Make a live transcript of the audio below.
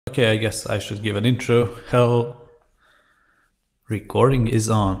Okay, I guess I should give an intro. Hell, recording is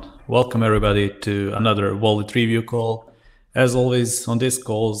on. Welcome everybody to another wallet review call. As always, on these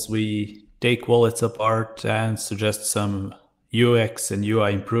calls, we take wallets apart and suggest some UX and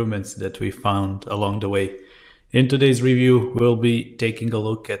UI improvements that we found along the way. In today's review, we'll be taking a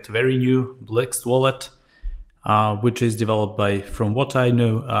look at very new Blixt wallet, which is developed by, from what I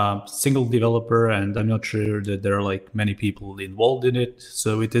know, a single developer, and I'm not sure that there are like many people involved in it.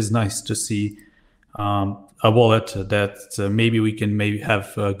 So it is nice to see a wallet that maybe we can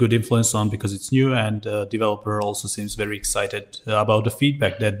have a good influence on because it's new, and the developer also seems very excited about the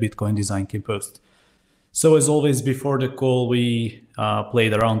feedback that Bitcoin Design can post. So as always, before the call, we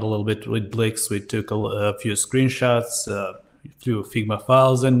played around a little bit with Blixt. We took a few screenshots, a few Figma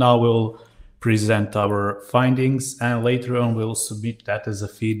files, and now we'll present our findings, and later on we'll submit that as a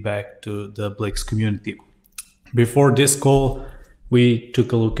feedback to the Blixt community. Before this call, we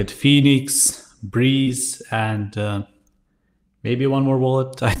took a look at Phoenix, Breeze, and maybe one more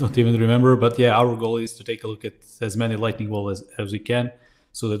wallet. I don't even remember, but yeah, our goal is to take a look at as many Lightning wallets as we can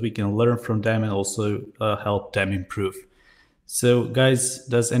so that we can learn from them and also help them improve. So guys,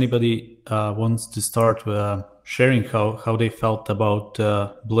 does anybody wants to start sharing how they felt about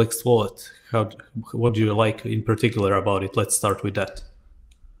Blixt wallet? What do you like in particular about it? Let's start with that.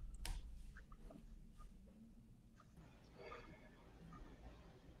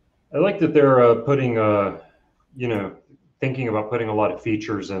 I like that they're putting, thinking about putting a lot of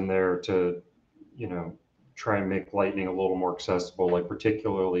features in there to, try and make Lightning a little more accessible, like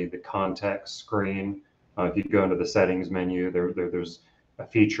particularly the context screen. If you go into the settings menu, there's a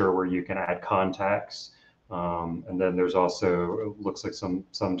feature where you can add contacts. And then there's also, it looks like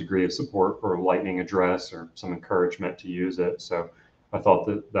some degree of support for Lightning address or some encouragement to use it. So I thought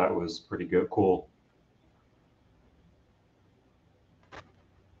that was pretty good, cool.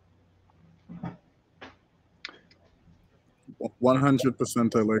 Well,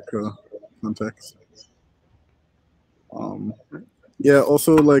 100% I like contacts. Yeah,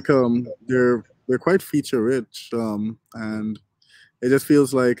 also like they're quite feature rich, and it just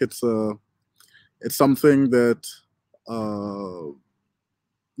feels like it's something that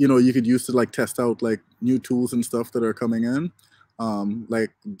you could use to like test out like new tools and stuff that are coming in.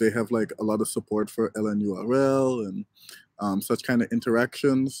 Like they have like a lot of support for LNURL and such kind of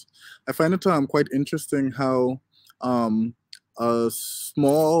interactions. I find it quite interesting how a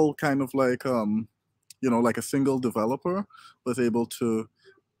small kind of like like a single developer was able to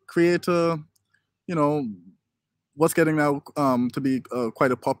create a what's getting now to be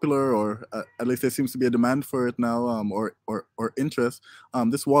quite a popular, or at least there seems to be a demand for it now, or interest,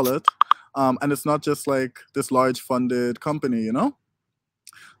 this wallet. And it's not just like this large funded company,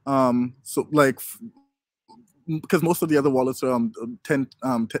 so like, because most of the other wallets tend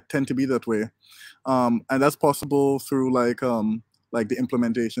to be that way, and that's possible through like the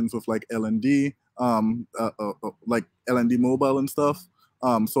implementations of like LND, like LND mobile and stuff.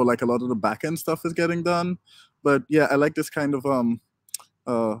 So like a lot of the backend stuff is getting done. But yeah, I like this kind of kind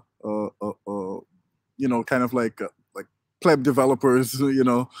of like pleb developers,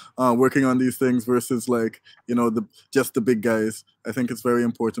 working on these things versus like just the big guys. I think it's very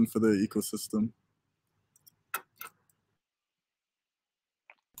important for the ecosystem.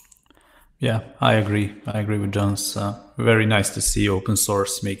 Yeah, I agree. I agree with John's. Very nice to see open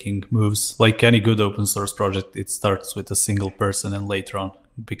source making moves. Like any good open source project, it starts with a single person and later on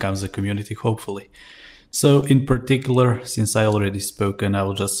becomes a community, hopefully. So in particular, since I already spoken, I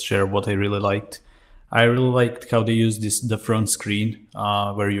will just share what I really liked. I really liked how they used the front screen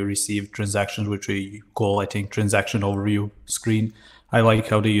where you receive transactions, which we call, I think, transaction overview screen. I like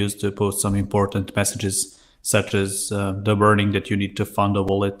how they used to post some important messages, such as the warning that you need to fund a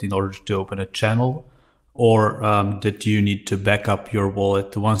wallet in order to open a channel, or that you need to back up your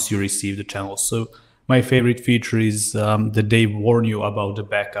wallet once you receive the channel. So my favorite feature is that they warn you about the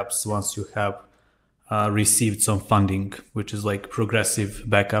backups once you have received some funding, which is like progressive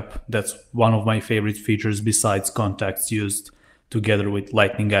backup. That's one of my favorite features besides contacts used together with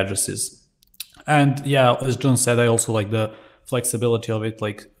Lightning addresses. And yeah, as John said, I also like the flexibility of it.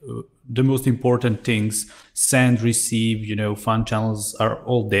 Like the most important things, send, receive, fund channels are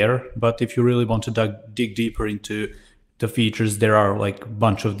all there. But if you really want to dig deeper into the features, there are like a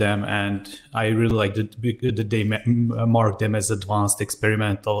bunch of them, and I really like that they mark them as advanced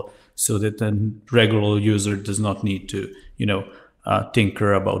experimental, so that the regular user does not need to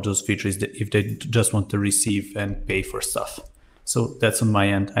tinker about those features if they just want to receive and pay for stuff. So that's on my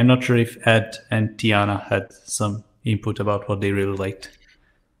end. I'm not sure if Ed and Tiana had some input about what they really liked.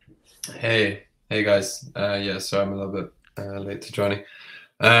 Hey guys. Yeah, so I'm a little bit late to joining.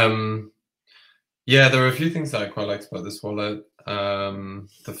 Yeah, there are a few things that I quite liked about this wallet.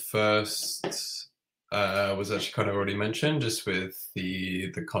 The first was actually kind of already mentioned, just with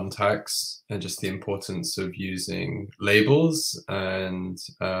the contacts and just the importance of using labels and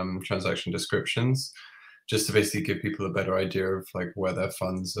transaction descriptions, just to basically give people a better idea of like where their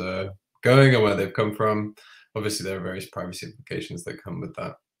funds are going and where they've come from. Obviously, there are various privacy implications that come with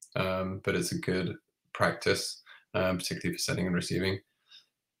that, but it's a good practice, particularly for sending and receiving.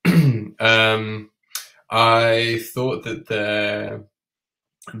 I thought that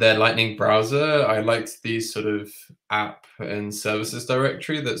their Lightning browser, I liked the sort of app and services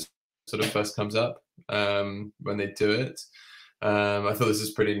directory that sort of first comes up when they do it. I thought this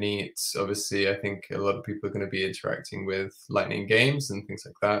is pretty neat. Obviously, I think a lot of people are going to be interacting with Lightning games and things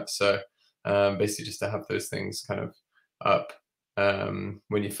like that. So basically, just to have those things kind of up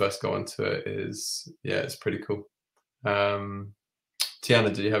when you first go onto it is, yeah, it's pretty cool.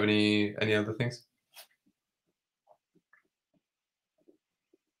 Tiana, did you have any other things?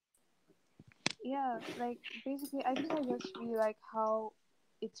 Yeah, like basically, I think I just really like how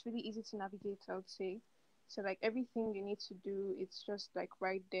it's really easy to navigate, I would say. So like everything you need to do, it's just like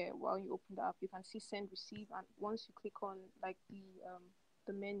right there while you open the app. You can see send, receive, and once you click on like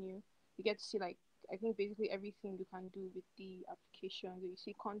the menu, you get to see like I think basically everything you can do with the application. So you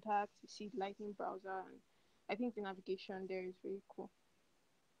see contacts, you see Lightning browser, and I think the navigation there is really cool.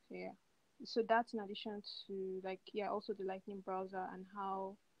 So yeah. So that's in addition to like yeah, also the Lightning browser and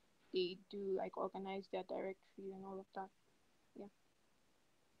how they do like organize their directory and all of that. Yeah.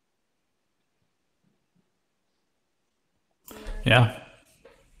 Yeah.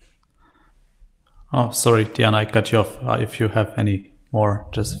 Oh, sorry, Tiana, I cut you off. If you have any more,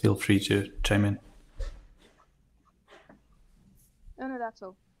 just feel free to chime in. No, that's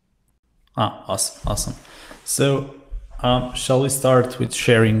all. Awesome. So, shall we start with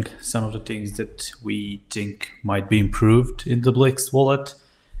sharing some of the things that we think might be improved in the Blixt wallet?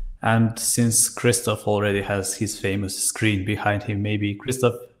 And since Christoph already has his famous screen behind him, maybe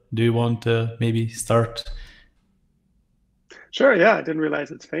Christoph, do you want to maybe start? Sure. Yeah, I didn't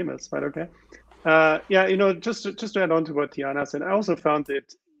realize it's famous, but okay. Yeah, just to add on to what Tiana said, I also found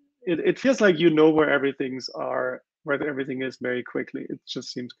it feels like where everything is very quickly. It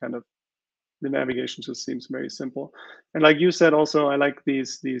just seems kind of the navigation just seems very simple. And like you said, also I like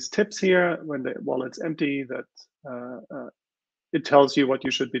these tips here when the wallet's empty that it tells you what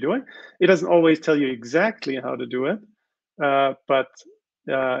you should be doing. It doesn't always tell you exactly how to do it, but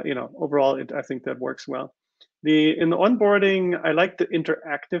overall, I think that works well. In the onboarding, I like the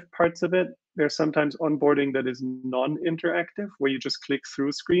interactive parts of it. There's sometimes onboarding that is non-interactive, where you just click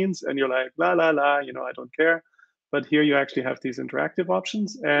through screens and you're like, la la la, I don't care. But here you actually have these interactive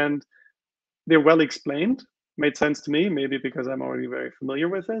options, and they're well explained. Made sense to me, maybe because I'm already very familiar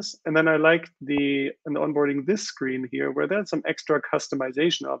with this. And then I like in the onboarding this screen here, where there's some extra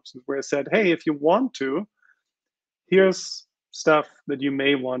customization options where it said, hey, if you want to, here's stuff that you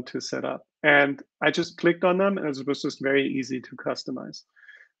may want to set up. And I just clicked on them, and it was just very easy to customize.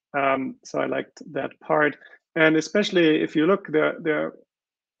 So I liked that part. And especially if you look, the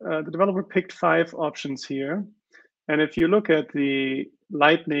developer picked 5 options here. And if you look at the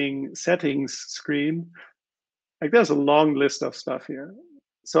Lightning settings screen, like there's a long list of stuff here.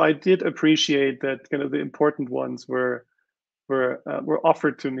 So I did appreciate that kind of the important ones were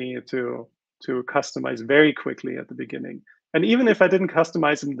offered to me to customize very quickly at the beginning. And even if I didn't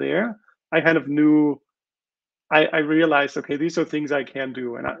customize them there, I kind of knew. I realized, okay, these are things I can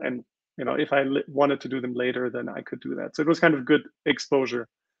do, and if I wanted to do them later, then I could do that. So it was kind of good exposure.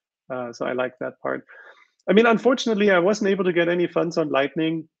 So I like that part. I mean, unfortunately, I wasn't able to get any funds on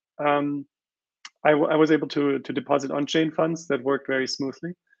Lightning. I was able to deposit on-chain funds that worked very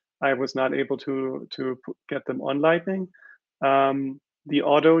smoothly. I was not able to get them on Lightning. The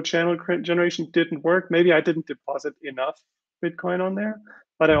auto channel generation didn't work. Maybe I didn't deposit enough Bitcoin on there,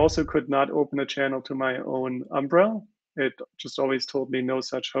 but I also could not open a channel to my own umbrella. It just always told me no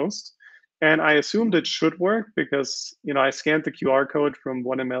such host. And I assumed it should work because I scanned the QR code from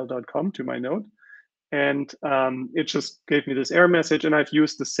 1ml.com to my node, and it just gave me this error message. And I've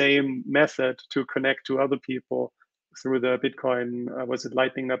used the same method to connect to other people through the Bitcoin, was it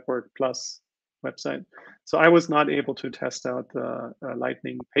Lightning Network Plus website. So I was not able to test out the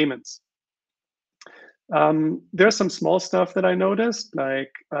Lightning payments. There's some small stuff that I noticed,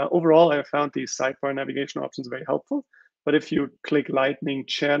 like overall, I found these sidebar navigation options very helpful. But if you click Lightning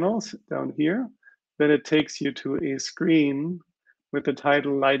channels down here, then it takes you to a screen with the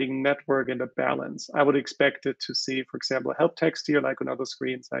title Lightning Network and a balance. I would expect it to see, for example, help text here, like on other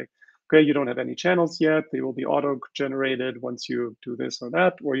screens, like okay, you don't have any channels yet. They will be auto-generated once you do this or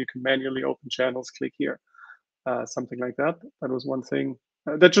that, or you can manually open channels, click here, something like that. That was one thing.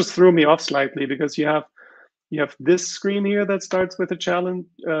 That just threw me off slightly because you have this screen here that starts with a challenge,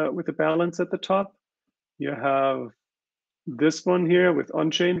 with a balance at the top. You have this one here with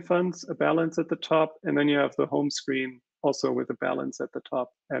on-chain funds, a balance at the top, and then you have the home screen also with a balance at the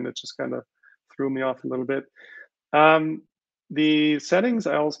top, and it just kind of threw me off a little bit. The settings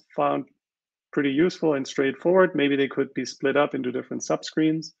I also found pretty useful and straightforward. Maybe they could be split up into different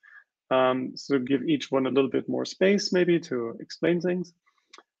subscreens, so give each one a little bit more space, maybe, to explain things.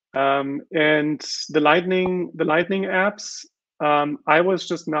 And the Lightning apps, I was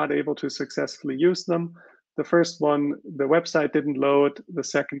just not able to successfully use them. The first one, the website didn't load. The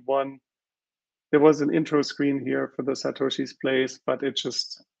second one, there was an intro screen here for the Satoshi's Place, but it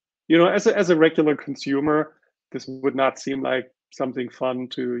just, as a regular consumer, this would not seem like something fun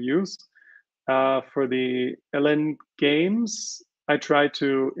to use. For the LN games, I tried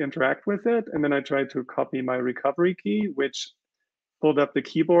to interact with it, and then I tried to copy my recovery key, which pulled up the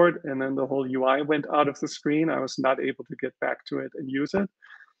keyboard, and then the whole UI went out of the screen. I was not able to get back to it and use it.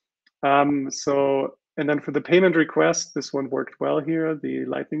 And then for the payment request, this one worked well here, the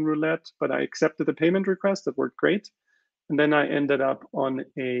Lightning Roulette, but I accepted the payment request. That worked great. And then I ended up on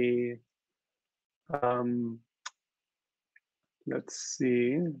a, let's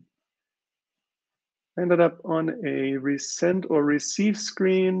see, I ended up on a resend or receive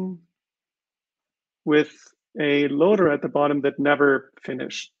screen with a loader at the bottom that never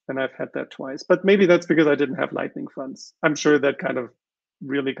finished. And I've had that twice, but maybe that's because I didn't have Lightning funds. I'm sure that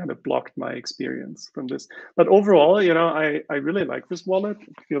really blocked my experience from this. But overall, I really like this wallet.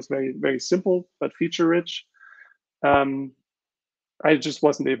 It feels very, very simple, but feature rich. I just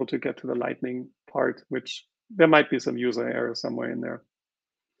wasn't able to get to the Lightning part, which there might be some user error somewhere in there.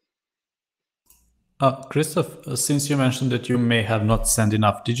 Christoph, since you mentioned that you may have not sent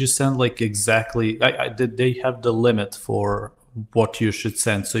enough, did you send exactly, did they have the limit for what you should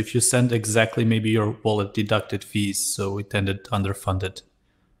send? So if you send exactly, maybe your wallet deducted fees, so it ended underfunded.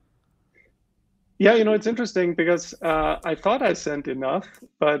 Yeah, it's interesting because I thought I sent enough,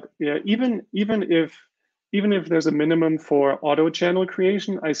 but yeah, even if there's a minimum for auto channel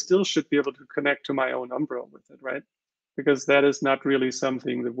creation, I still should be able to connect to my own Umbro with it, right? Because that is not really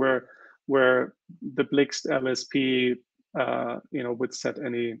something that where the Blixt LSP would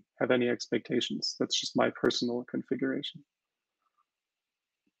have any expectations. That's just my personal configuration,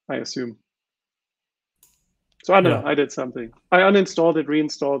 I assume. So I don't know, I did something. I uninstalled it,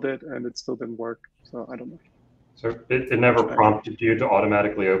 reinstalled it, and it still didn't work. So I don't know. So it never prompted you to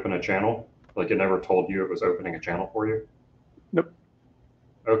automatically open a channel? Like it never told you it was opening a channel for you? Nope.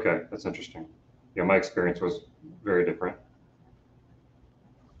 Okay, that's interesting. Yeah, my experience was very different.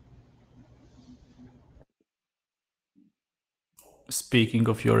 Speaking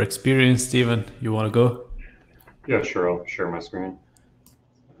of your experience, Steven, you want to go? Yeah, sure. I'll share my screen.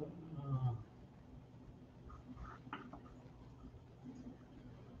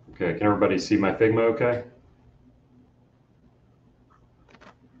 Okay, can everybody see my Figma okay?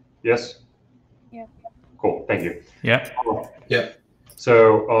 Yes? Yeah. Cool, thank you. Yeah. Yeah.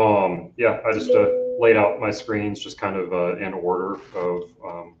 So, I just laid out my screens just kind of in order of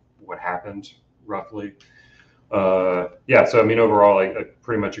what happened roughly. So I mean, overall, I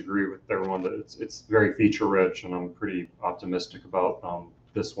pretty much agree with everyone that it's very feature rich, and I'm pretty optimistic about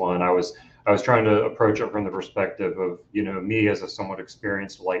this one. I was trying to approach it from the perspective of me as a somewhat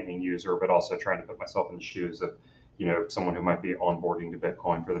experienced Lightning user, but also trying to put myself in the shoes of someone who might be onboarding to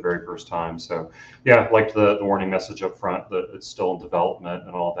Bitcoin for the very first time. So yeah, I liked the warning message up front that it's still in development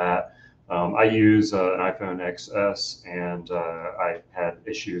and all that. I use an iPhone XS, and I had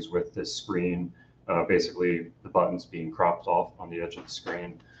issues with this screen. Basically, the buttons being cropped off on the edge of the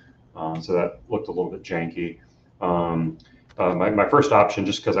screen. So that looked a little bit janky. My first option,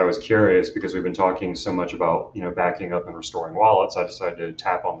 just because I was curious, because we've been talking so much about backing up and restoring wallets, I decided to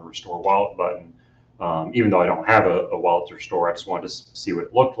tap on the Restore Wallet button. Even though I don't have a wallet to restore, I just wanted to see what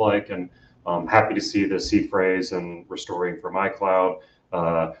it looked like, and I'm happy to see the C phrase and restoring from iCloud.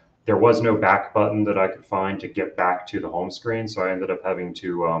 There was no back button that I could find to get back to the home screen, so I ended up having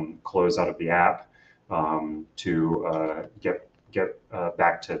to close out of the app to get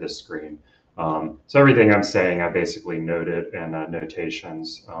back to this screen. So everything I'm saying, I basically noted in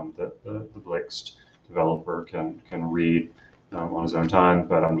notations that the Blixt developer can read on his own time,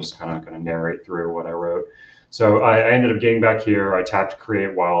 but I'm just kind of going to narrate through what I wrote. So I ended up getting back here. I tapped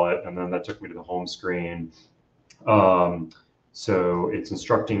create wallet, and then that took me to the home screen. So it's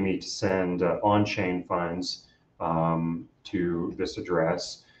instructing me to send on-chain funds to this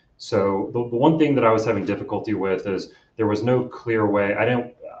address. So the one thing that I was having difficulty with is there was no clear way. I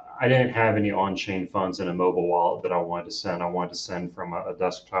didn't have any on-chain funds in a mobile wallet that I wanted to send. I wanted to send from a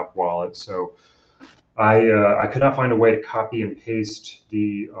desktop wallet. So I could not find a way to copy and paste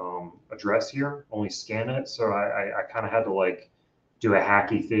the address here, only scan it. So I kind of had to like do a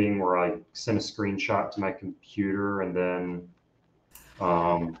hacky thing where I send a screenshot to my computer and then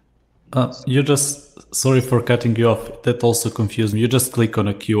you just, sorry for cutting you off, that also confused me. You just click on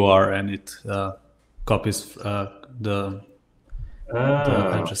a QR and it copies the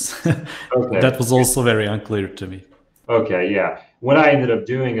address. Okay. That was also very unclear to me. Okay, yeah. What I ended up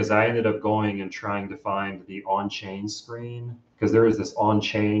doing is I ended up going and trying to find the on-chain screen because there was this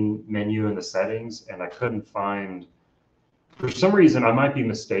on-chain menu in the settings and I couldn't find, for some reason, I might be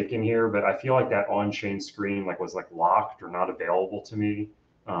mistaken here, but I feel like that on-chain screen was locked or not available to me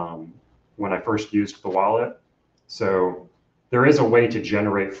when I first used the wallet. So there is a way to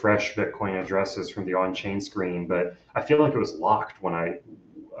generate fresh Bitcoin addresses from the on-chain screen, but I feel like it was locked when I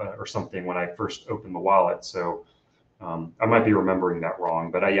first opened the wallet. So I might be remembering that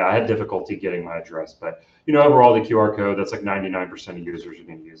wrong, but yeah, I had difficulty getting my address. But overall, the QR code, that's like 99% of users are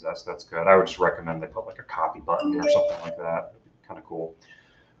going to use that, so that's good. I would just recommend they put like a copy button or something like that. Kind of cool.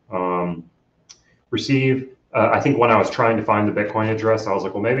 Receive. I think when I was trying to find the Bitcoin address, I was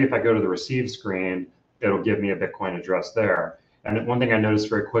like, well, maybe if I go to the receive screen, it'll give me a Bitcoin address there. And one thing I noticed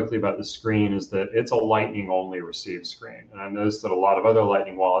very quickly about the screen is that it's a Lightning only receive screen. And I noticed that a lot of other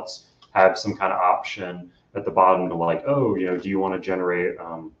Lightning wallets have some kind of option at the bottom to like, oh, do you want to generate,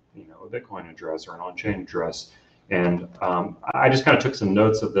 a Bitcoin address or an on-chain address? And I just kind of took some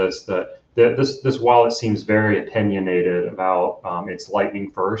notes of this, that this wallet seems very opinionated about its Lightning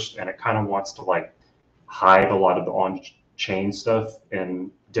first, and it kind of wants to like hide a lot of the on-chain stuff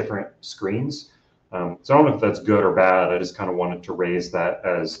in different screens. So I don't know if that's good or bad. I just kind of wanted to raise that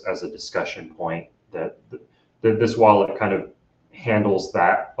as a discussion point, that this wallet kind of handles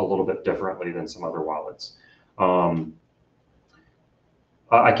that a little bit differently than some other wallets.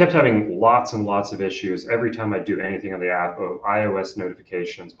 I kept having lots and lots of issues every time I do anything on the app of iOS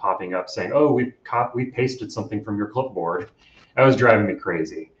notifications popping up saying, oh, we pasted something from your clipboard. That was driving me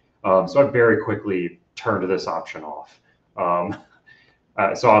crazy. So I very quickly turned this option off.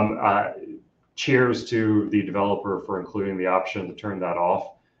 Cheers to the developer for including the option to turn that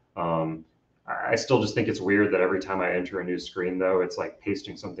off. I still just think it's weird that every time I enter a new screen, though, it's like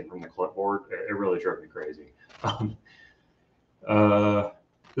pasting something from the clipboard. It really drove me crazy.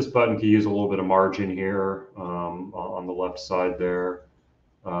 This button can use a little bit of margin here on the left side there.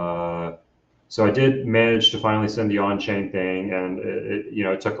 So I did manage to finally send the on-chain thing, and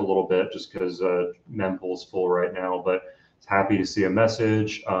it took a little bit just because mempool is full right now, but happy to see a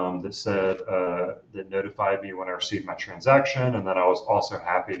message that said that notified me when I received my transaction, and then I was also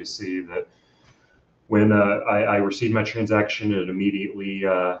happy to see that when I received my transaction, it immediately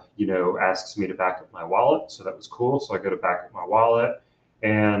asks me to back up my wallet. So that was cool. So I go to back up my wallet,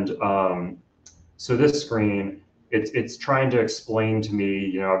 and so this screen, it's trying to explain to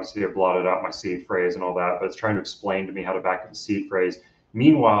me, obviously I blotted out my seed phrase and all that, but it's trying to explain to me how to back up the seed phrase.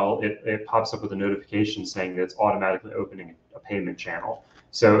 Meanwhile, it pops up with a notification saying that it's automatically opening a payment channel.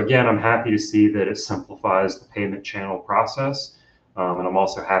 So again, I'm happy to see that it simplifies the payment channel process. And I'm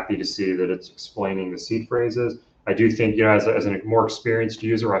also happy to see that it's explaining the seed phrases. I do think, as a more experienced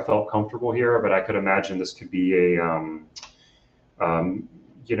user, I felt comfortable here, but I could imagine this could be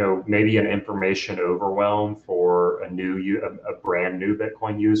maybe an information overwhelm for a brand new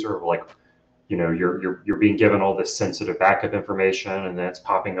Bitcoin user. Like, you're being given all this sensitive backup information, and then it's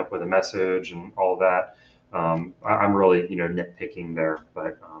popping up with a message and all that. I'm really, nitpicking there,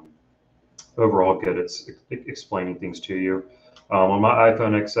 but overall good. It's explaining things to you. On my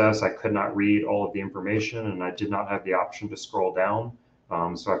iPhone XS, I could not read all of the information, and I did not have the option to scroll down.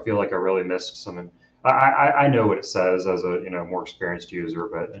 So I feel like I really missed some. I know what it says as a more experienced user,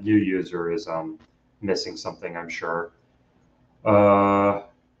 but a new user is missing something, I'm sure.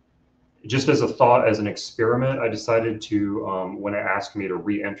 Just as a thought, as an experiment, I decided to, when it asked me to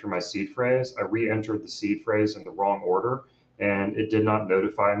re-enter my seed phrase, I re-entered the seed phrase in the wrong order, and it did not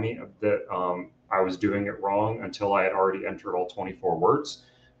notify me that I was doing it wrong until I had already entered all 24 words.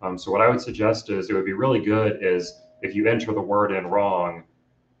 So what I would suggest is it would be really good is if you enter the word in wrong,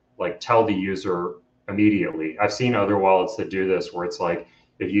 like tell the user immediately. I've seen other wallets that do this where it's like,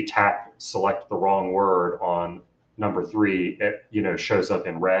 if you select the wrong word on number 3, it shows up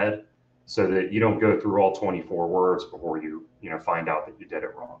in red, so that you don't go through all 24 words before you find out that you did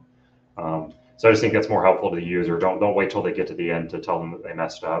it wrong. So I just think that's more helpful to the user. Don't wait till they get to the end to tell them that they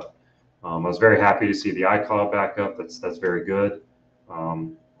messed up. I was very happy to see the iCloud backup. That's very good.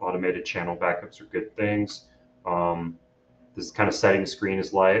 automated channel backups are good things. This kind of setting screen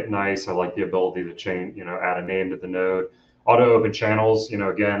is nice. I like the ability to change, add a name to the node. Auto open channels,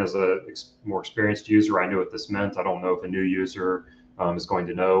 again, as a more experienced user, I knew what this meant. I don't know if a new user is going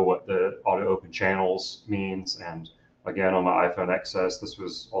to know what the auto open channels means. And again, on my iPhone XS, this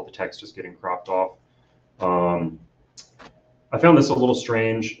was all the text just getting cropped off. I found this a little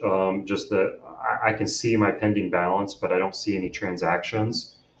strange, just that I can see my pending balance, but I don't see any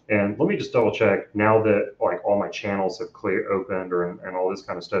transactions. And let me just double check now that like all my channels have opened and all this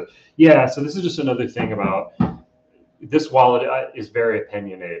kind of stuff. Yeah, so this is just another thing about this wallet is very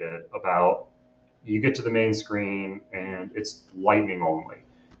opinionated about, you get to the main screen and it's Lightning only.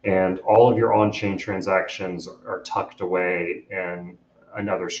 And all of your on-chain transactions are tucked away in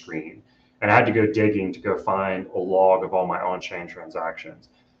another screen. And I had to go digging to go find a log of all my on-chain transactions.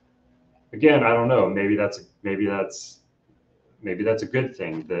 Again, I don't know. Maybe that's a good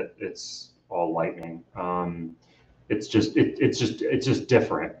thing that it's all Lightning. It's just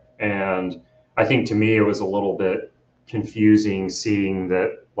different. And I think to me it was a little bit confusing seeing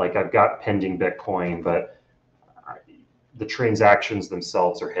that like I've got pending Bitcoin, but the transactions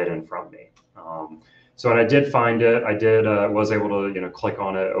themselves are hidden from me. So when I did find it, I was able to click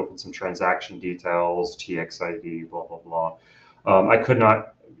on it, open some transaction details, TXID, blah blah blah. I could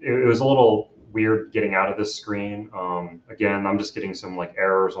not. It was a little weird getting out of this screen. Again, I'm just getting some like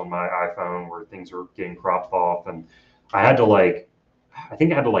errors on my iPhone where things are getting cropped off, and I had to I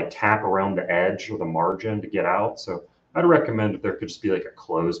think I had to tap around the edge or the margin to get out. So I'd recommend if there could just be like a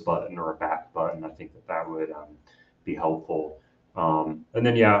close button or a back button. I think that would be helpful. And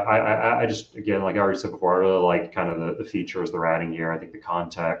then yeah, I just, again, like I already said before, I really like kind of the features they're adding here. I think the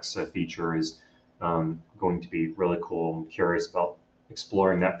context feature is going to be really cool. I'm curious about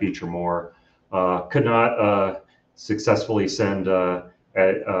exploring that feature more. Could not successfully send any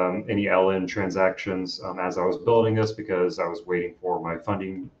LN transactions as I was building this because I was waiting for my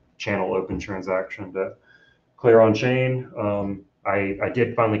funding channel open transaction to clear on chain. I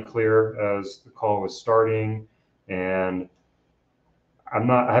did finally clear as the call was starting, and I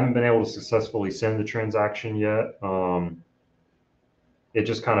haven't been able to successfully send the transaction yet. It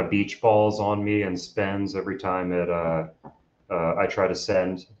just kind of beach balls on me and spends every time I try to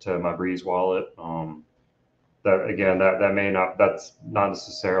send to my Breeze wallet. That's not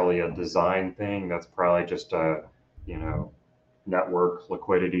necessarily a design thing. That's probably just a network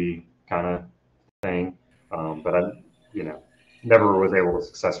liquidity kind of thing. But I never was able to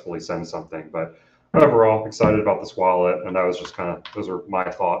successfully send something. But overall, excited about this wallet, and that was just those are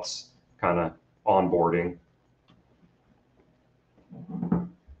my thoughts, kind of onboarding.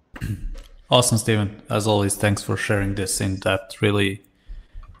 Awesome, Steven. As always, thanks for sharing this in depth. Really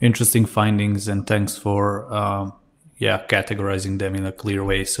interesting findings, and thanks for categorizing them in a clear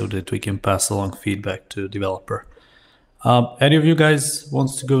way so that we can pass along feedback to developer. Any of you guys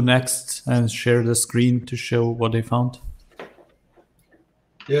wants to go next and share the screen to show what they found?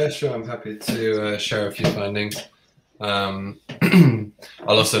 Yeah, sure. I'm happy to share a few findings. I'll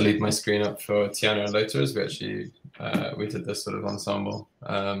also leave my screen up for Tiana and later, as we actually we did this sort of ensemble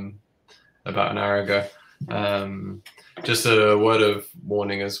about an hour ago. Just a word of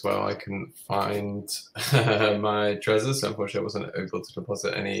warning as well. I couldn't find my Trezor, so unfortunately I wasn't able to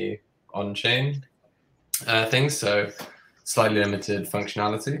deposit any on-chain things. So slightly limited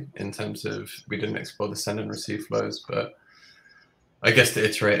functionality in terms of we didn't explore the send and receive flows, but I guess to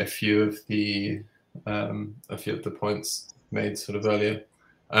iterate a few of the points made sort of earlier.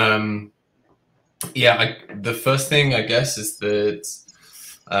 The first thing I guess is that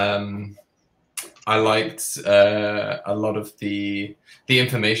I liked a lot of the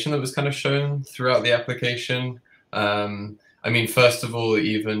information that was kind of shown throughout the application. I mean, first of all,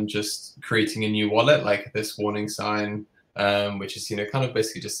 even just creating a new wallet, like this warning sign, which is kind of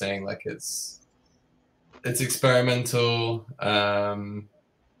basically just saying like it's experimental.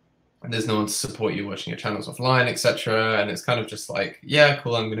 There's no one to support you watching your channels offline, etc. And it's kind of just like, yeah,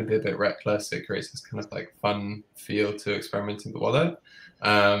 cool, I'm going to be a bit reckless. It creates this kind of like fun feel to experimenting the wallet.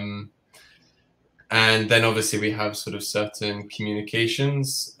 And then obviously we have sort of certain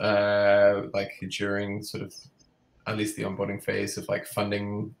communications, like during sort of at least the onboarding phase of like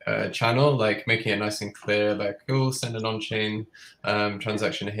funding channel, like making it nice and clear, like, oh, send an on-chain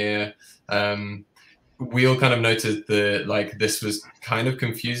transaction here. We all kind of noted that like this was kind of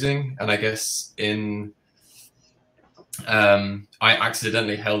confusing, and I guess I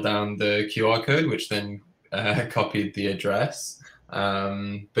accidentally held down the QR code, which then copied the address.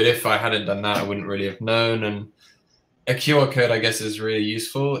 But if I hadn't done that, I wouldn't really have known. And a QR code, I guess, is really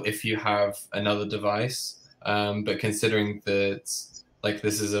useful if you have another device. But considering that like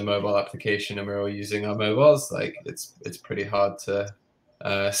this is a mobile application and we're all using our mobiles, like it's pretty hard to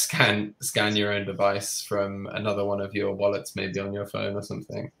scan your own device from another one of your wallets, maybe on your phone or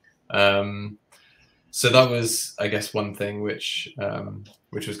something. So that was, I guess, one thing which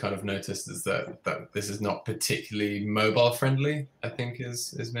was kind of noticed, is that this is not particularly mobile friendly, I think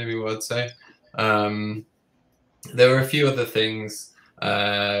is maybe what I'd say. There were a few other things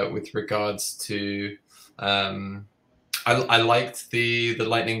with regards to I liked the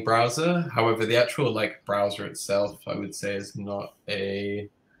Lightning browser. However, the actual like browser itself, I would say, is not maybe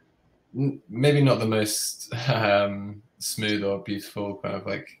not the most smooth or beautiful kind of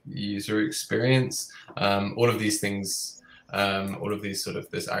like user experience. All of these things, all of these sort of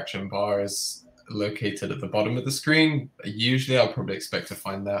this action bar is located at the bottom of the screen. Usually, I'll probably expect to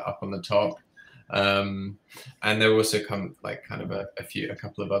find that up on the top. And there also come like kind of a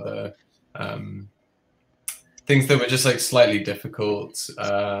couple of other things that were just like slightly difficult.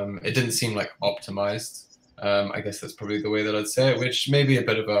 It didn't seem like optimized. I guess that's probably the way that I'd say it, which may be a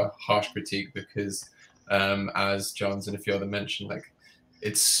bit of a harsh critique because, as John's and a few other mentioned, like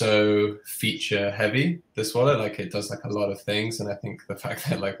it's so feature heavy, this wallet. Like it does like a lot of things, and I think the fact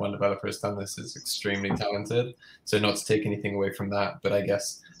that like one developer has done this is extremely talented. So not to take anything away from that, but I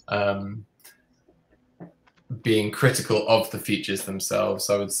guess being critical of the features themselves,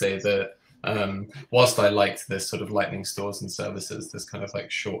 I would say that whilst I liked this sort of Lightning stores and services, this kind of like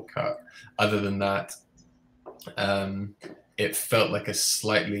shortcut, other than that, it felt like a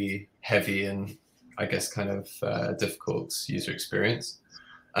slightly heavy and I guess kind of difficult user experience.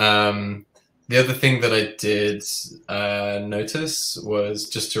 The other thing that I did notice was,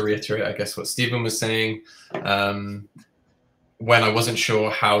 just to reiterate, I guess, what Stephen was saying, when I wasn't sure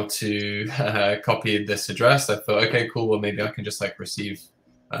how to copy this address, I thought, okay, cool, well, maybe I can just like receive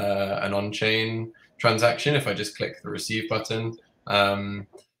an on-chain transaction if I just click the receive button.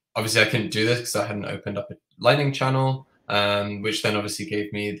 Obviously, I couldn't do this because I hadn't opened up a Lightning channel, which then obviously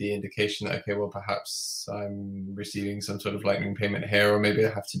gave me the indication that, okay, well, perhaps I'm receiving some sort of Lightning payment here, or maybe I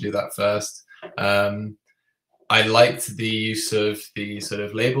have to do that first. I liked the use of the sort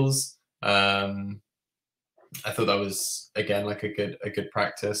of labels. I thought that was, again, like a good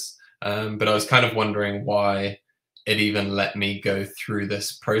practice. But I was kind of wondering why it even let me go through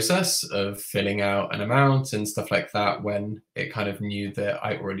this process of filling out an amount and stuff like that when it kind of knew that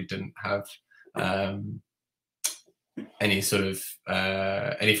I already didn't have any sort of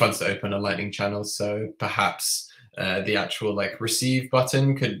any funds to open a Lightning channel. So perhaps the actual like receive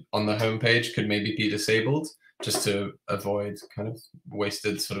button could on the homepage could maybe be disabled, just to avoid kind of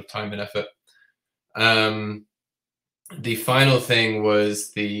wasted sort of time and effort. The final thing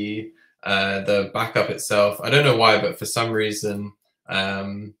was the backup itself. I don't know why, but for some reason,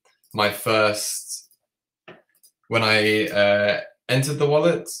 my first, when I entered the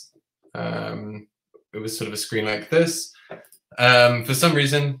wallet, it was sort of a screen like this. For some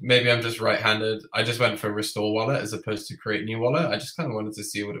reason, maybe I'm just right-handed, I just went for restore wallet as opposed to create new wallet. I just kind of wanted to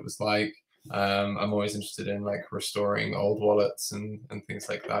see what it was like. I'm always interested in like restoring old wallets and things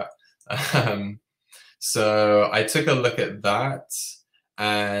like that. So I took a look at that,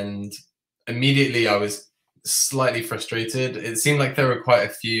 and immediately I was slightly frustrated. It seemed like there were quite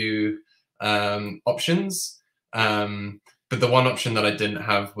a few options, but the one option that I didn't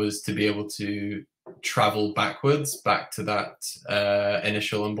have was to be able to travel backwards back to that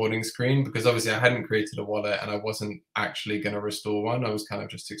initial onboarding screen, because obviously I hadn't created a wallet and I wasn't actually going to restore one. I was kind of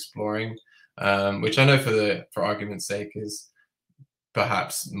just exploring, which I know for argument's sake is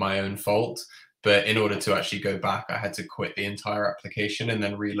perhaps my own fault. But in order to actually go back, I had to quit the entire application and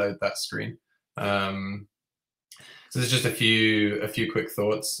then reload that screen. So there's just a few quick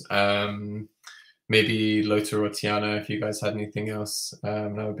thoughts. Maybe Lothar or Tiana, if you guys had anything else,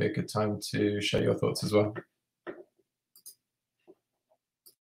 that would be a good time to share your thoughts as well.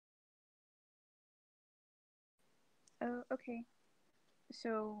 Okay.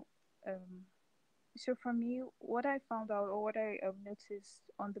 So, so for me, what I found out, or what I noticed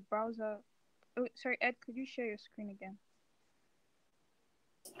on the browser. Oh, sorry, Ed, could you share your screen again?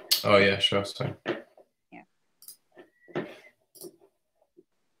 Oh yeah, sure. Sorry. Yeah.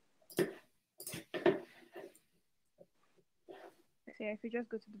 So yeah, if you just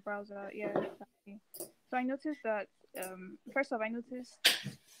go to the browser, yeah, exactly. So I noticed that first off, I noticed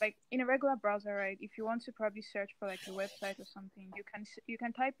like in a regular browser, right? If you want to probably search for like a website or something, you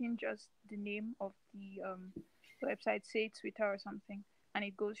can type in just the name of the website, say Twitter or something, and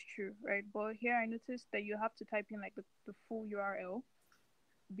it goes through, right? But here I noticed that you have to type in like the full URL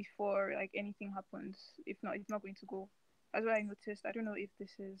before like anything happens. If not, it's not going to go. That's what I noticed. I don't know if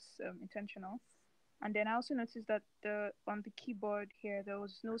this is intentional, And then I also noticed that on the keyboard here there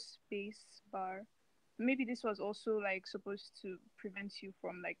was no space bar. Maybe this was also like supposed to prevent you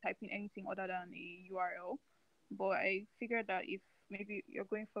from like typing anything other than a URL. But I figured that if maybe you're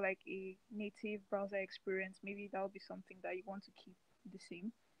going for like a native browser experience, maybe that'll be something that you want to keep the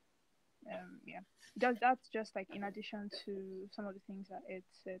same. Yeah, that's just like in addition to some of the things that Ed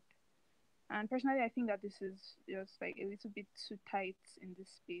said. And personally, I think that this is just like a little bit too tight in this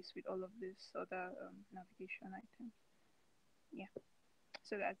space with all of this other navigation items. Yeah.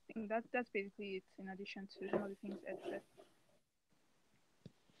 So I think that's basically it. In addition to some of the things Ed said.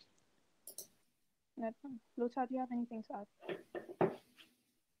 Lothar, do you have anything to add?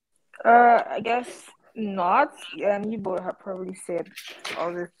 I guess not. You both have probably said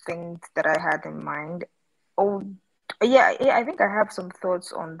all the things that I had in mind. Oh, yeah, I think I have some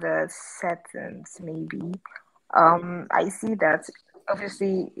thoughts on the settings, maybe. I see that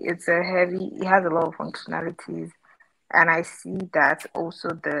obviously it has a lot of functionalities, and I see that also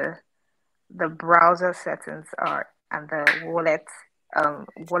the browser settings are and the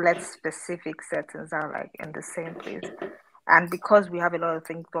wallet specific settings are like in the same place. And because we have a lot of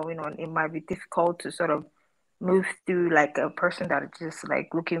things going on, it might be difficult to sort of move through like a person that is just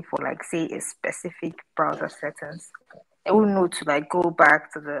like looking for like say a specific browser settings. I will know to like go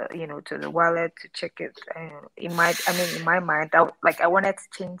back to the to the wallet to check it. In my mind, I wanted to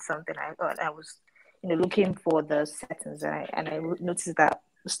change something. I was looking for the settings, and I noticed that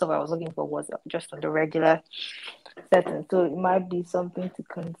the stuff I was looking for was just on the regular settings. So it might be something to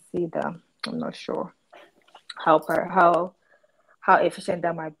consider. I'm not sure how efficient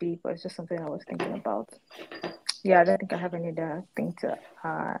that might be, but it's just something I was thinking about. Yeah, I don't think I have any other thing to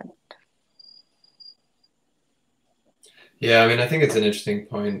add. Yeah, I mean, I think it's an interesting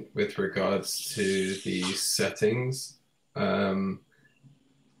point with regards to the settings.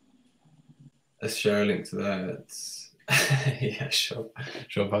 Let's share a link to that. Yeah, sure,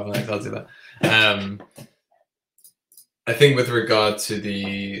 Pavel, I'll do that. I think with regard to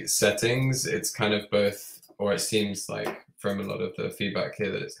the settings, it's kind of both, or it seems like from a lot of the feedback here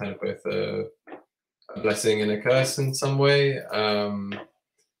that it's kind of both a blessing and a curse in some way.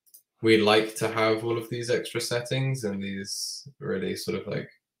 We like to have all of these extra settings and these really sort of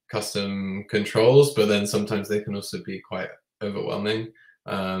like custom controls, but then sometimes they can also be quite overwhelming.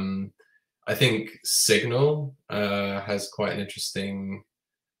 I think Signal has quite an interesting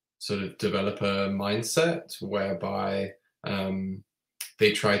sort of developer mindset whereby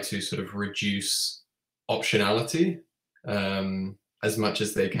they try to sort of reduce optionality as much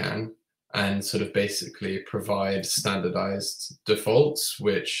as they can and sort of basically provide standardized defaults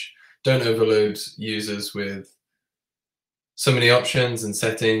which don't overload users with so many options and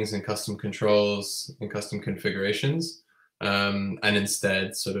settings and custom controls and custom configurations, and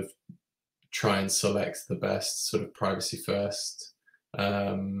instead sort of try and select the best sort of privacy first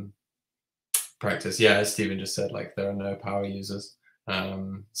practice. Yeah, as Stephen just said, like there are no power users.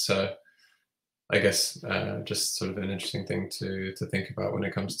 So I guess just sort of an interesting thing to think about when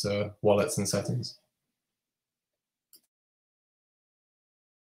it comes to wallets and settings.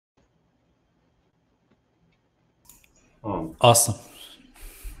 Awesome.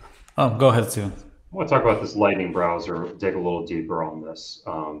 Go ahead, Steven. I want to talk about this Lightning browser, dig a little deeper on this,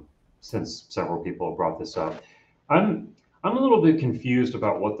 since several people have brought this up. I'm a little bit confused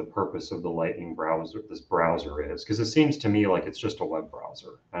about what the purpose of the Lightning browser, this browser is, because it seems to me like it's just a web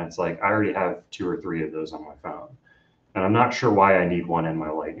browser. And it's like, I already have 2 or 3 of those on my phone. And I'm not sure why I need one in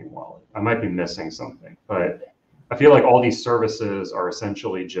my Lightning wallet. I might be missing something, but I feel like all these services are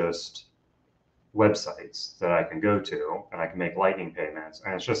essentially just websites that I can go to and I can make Lightning payments.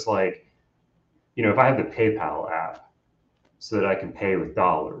 And it's just like, if I have the PayPal app so that I can pay with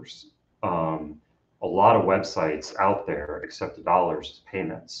dollars, a lot of websites out there accept dollars as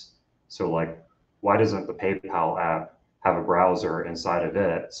payments. So like, why doesn't the PayPal app have a browser inside of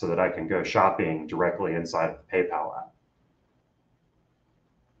it so that I can go shopping directly inside of the PayPal app?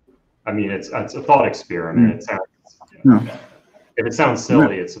 I mean, it's a thought experiment. It sounds, if it sounds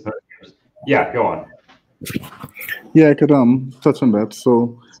silly, it's supposed to. Yeah, go on. Yeah, I could touch on that.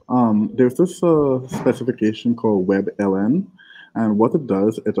 So there's this specification called WebLN, and what it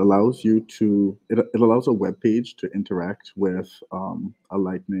does, it allows you to it allows a web page to interact with a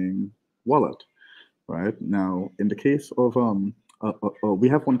Lightning wallet. Right now, in the case of we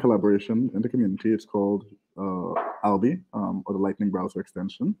have one collaboration in the community. It's called Albi, or the Lightning browser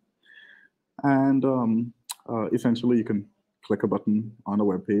extension, and essentially you can click a button on a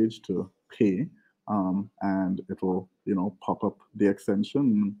web page to pay. And it will, pop up the extension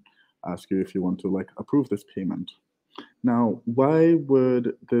and ask you if you want to like approve this payment. Now, why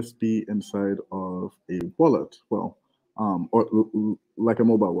would this be inside of a wallet? Well, or like a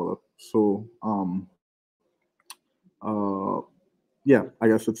mobile wallet. So, uh, yeah, I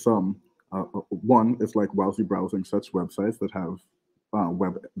guess it's one is like whilst you're browsing such websites that have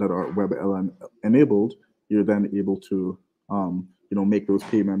web that are WebLN enabled, you're then able to make those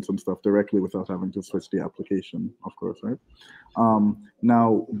payments and stuff directly without having to switch the application, of course, right?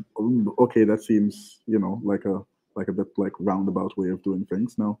 Now, okay, that seems like a bit like roundabout way of doing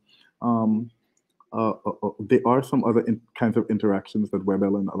things. Now, um, there are some other kinds of interactions that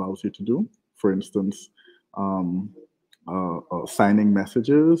WebLN allows you to do. For instance, um, signing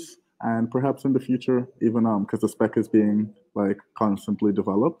messages, and perhaps in the future, even because the spec is being like constantly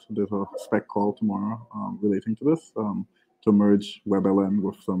developed. There's a spec call tomorrow relating to this to merge WebLN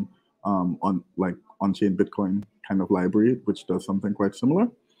with some on-chain Bitcoin kind of library, which does something quite similar.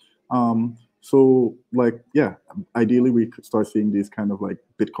 So like, yeah, ideally we could start seeing these kind of like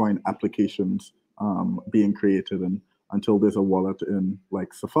Bitcoin applications being created, and until there's a wallet in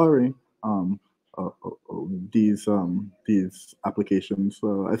like Safari, these applications.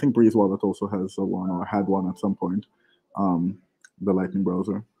 I think Breeze Wallet also has one or had one at some point. The Lightning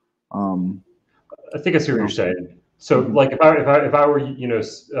browser. I think I see what you're saying. So, like, if I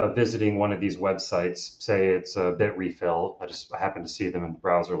were visiting one of these websites, say it's a Bitrefill, I happen to see them in the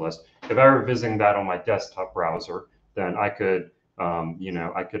browser list. If I were visiting that on my desktop browser, then I could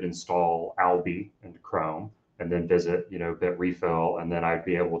I could install Albi into Chrome and then visit Bitrefill, and then I'd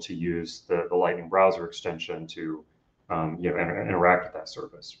be able to use the Lightning browser extension to interact with that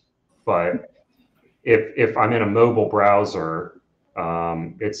service. But if I'm in a mobile browser,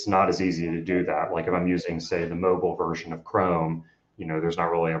 it's not as easy to do that. Like if I'm using, say, the mobile version of Chrome, there's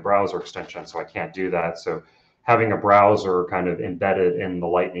not really a browser extension, so I can't do that. So having a browser kind of embedded in the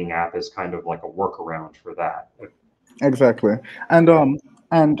Lightning app is kind of like a workaround for that. Exactly,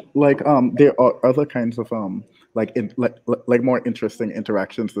 and like there are other kinds of like more interesting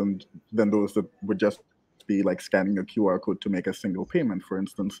interactions than those that would just be like scanning a QR code to make a single payment. For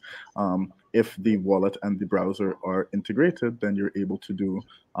instance, if the wallet and the browser are integrated, then you're able to do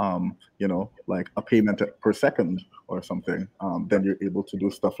like a payment per second or something. Then you're able to do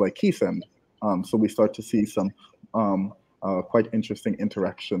stuff like key send. So we start to see some quite interesting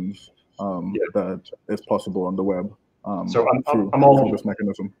interactions that is possible on the web. So I'm through this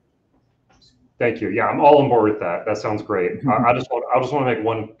mechanism. Thank you. Yeah, I'm all on board with that. That sounds great. I just want to make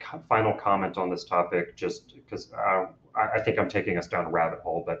one final comment on this topic, just because I think I'm taking us down a rabbit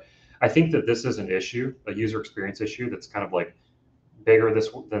hole. But I think that this is an issue, a user experience issue, that's kind of like bigger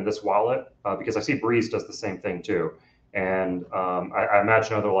than this wallet, because I see Breeze does the same thing too. And I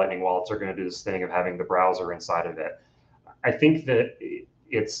imagine other Lightning wallets are going to do this thing of having the browser inside of it. I think that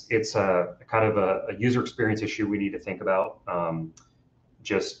it's a kind of a user experience issue we need to think about,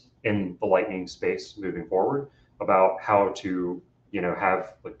 just in the Lightning space moving forward, about how to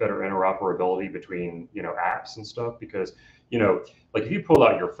have like better interoperability between apps and stuff. Because like if you pull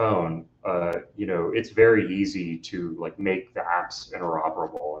out your phone, it's very easy to like make the apps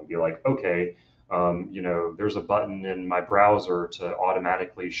interoperable and be like, okay, there's a button in my browser to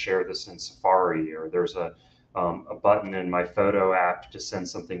automatically share this in Safari, or there's a button in my photo app to send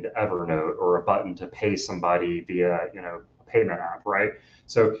something to Evernote, or a button to pay somebody via a payment app, right?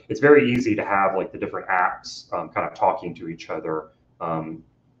 So it's very easy to have like the different apps kind of talking to each other, and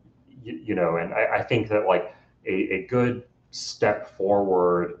I think that like a good step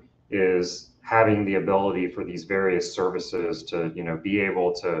forward is having the ability for these various services to be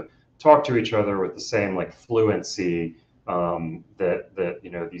able to talk to each other with the same like fluency that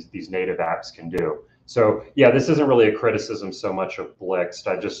these native apps can do. So yeah, this isn't really a criticism so much of Blixt.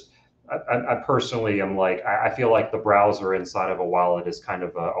 I personally am like, I feel like the browser inside of a wallet is kind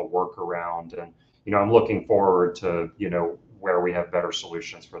of a workaround, and I'm looking forward to where we have better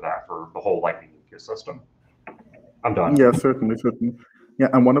solutions for that for the whole Lightning ecosystem. I'm done. Yeah, certainly. Yeah,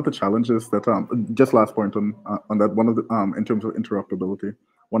 and one of the challenges that just last point on that, one of the in terms of interoperability,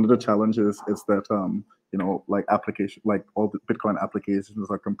 one of the challenges is that like application, like all the Bitcoin applications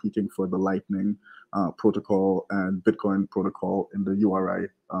are competing for the Lightning protocol and Bitcoin protocol in the URI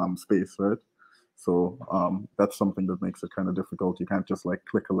space, right? So that's something that makes it kind of difficult. You can't just like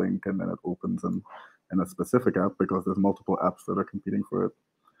click a link and then it opens in a specific app, because there's multiple apps that are competing for it.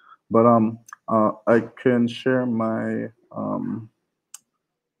 But I can share my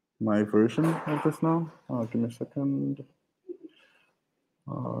my version of this now. Give me a second.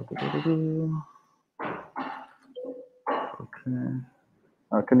 Okay.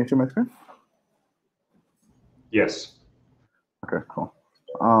 Can you see my screen? Yes. Okay, cool.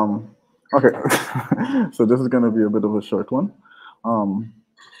 Okay, so this is going to be a bit of a short one. All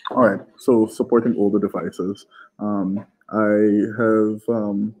right, so supporting older devices. I have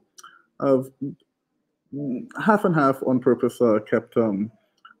half and half on purpose kept a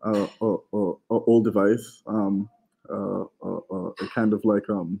old device, kind of like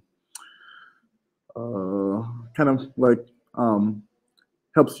kind of like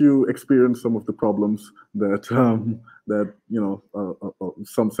helps you experience some of the problems that that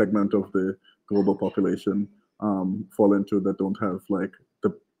some segment of the global population fall into, that don't have like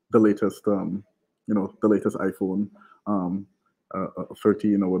the latest the latest iPhone,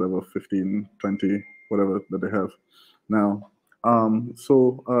 13 or whatever, 15, 20, whatever that they have now.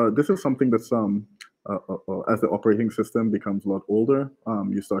 This is something that's as the operating system becomes a lot older,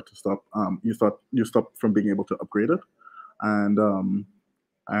 you stop from being able to upgrade it, and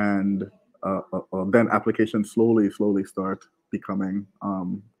and then applications slowly start becoming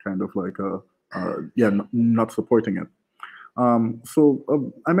kind of like not supporting it. I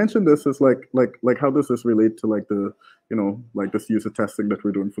mentioned this as like how does this relate to like the like this user testing that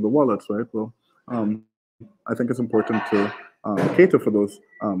we're doing for the wallets, right? Well, I think it's important to cater for those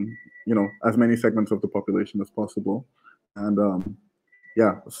as many segments of the population as possible, and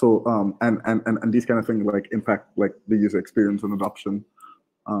yeah, so and these kind of things like impact like the user experience and adoption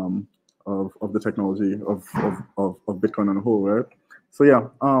of the technology of Bitcoin on a whole, right? So yeah,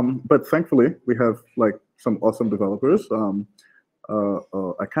 but thankfully we have like some awesome developers.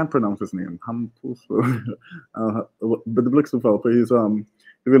 I can't pronounce his name, but the Blixt developer, he's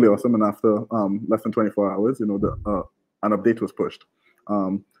really awesome. And after less than 24 hours, an update was pushed.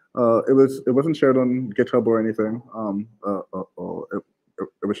 It wasn't shared on GitHub or anything.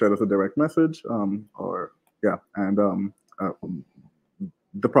 It was shared as a direct message, or yeah, and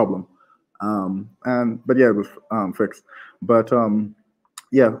the problem. But yeah, it was fixed. But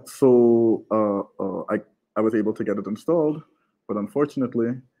yeah, so I was able to get it installed, but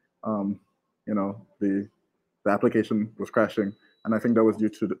unfortunately, the application was crashing, and I think that was due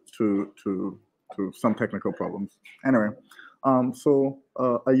to some technical problems. Anyway, I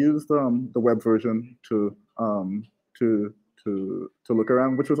used the web version to look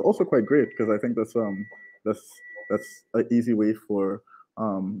around, which was also quite great, because I think that's an easy way for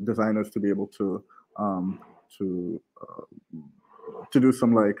designers to be able to to do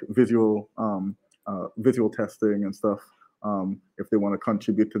some like visual testing and stuff, if they want to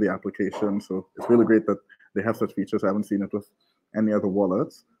contribute to the application. So it's really great that they have such features. I haven't seen it with any other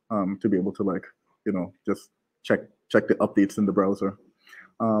wallets, to be able to like just check the updates in the browser.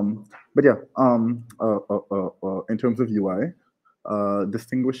 But yeah, in terms of UI,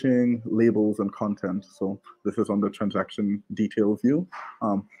 distinguishing labels and content. So this is on the transaction detail view.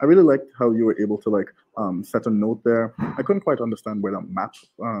 I really liked how you were able to like set a note there. I couldn't quite understand where the map,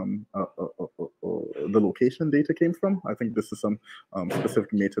 the location data came from. I think this is some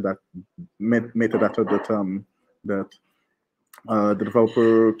specific metadata that the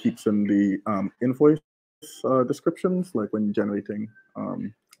developer keeps in the invoice descriptions, like when generating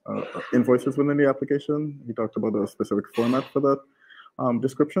invoices within the application. He talked about a specific format for that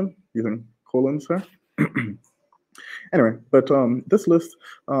description using colons here. Anyway, but this list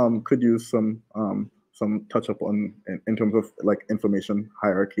could use some touch up on in terms of like information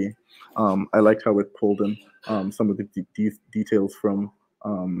hierarchy. I liked how it pulled in some of the details from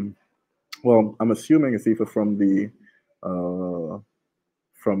well, I'm assuming it's either from the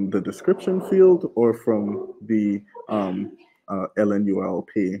description field or from the LNUL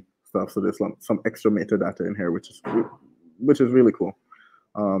pay stuff. So there's some extra metadata in here, which is really cool,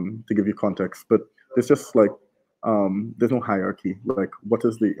 to give you context. But it's just like there's no hierarchy. Like, what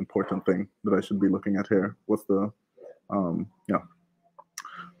is the important thing that I should be looking at here? What's the yeah?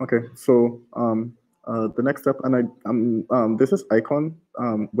 Okay, so the next step, and this is icon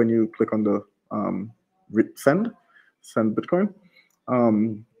when you click on the send Bitcoin.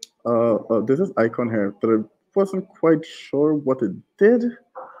 There's this icon here that I wasn't quite sure what it did,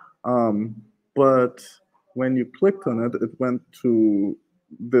 but when you clicked on it, it went to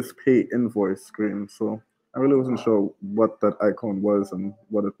this pay invoice screen. So I really wasn't sure what that icon was and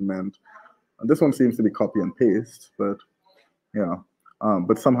what it meant. And this one seems to be copy and paste, but yeah.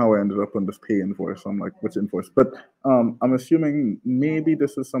 But somehow I ended up on this pay invoice. I'm like, which invoice? But I'm assuming maybe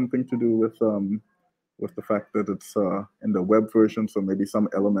this is something to do with the fact that it's in the web version, so maybe some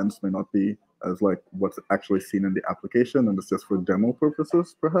elements may not be as like what's actually seen in the application, and it's just for demo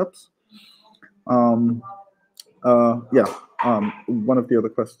purposes, perhaps. Yeah. One of the other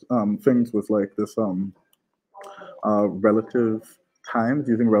things was like this relative times,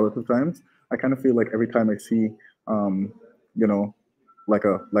 using relative times. I kind of feel like every time I see, you know, like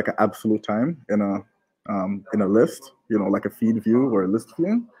a absolute time in a list, like a feed view or a list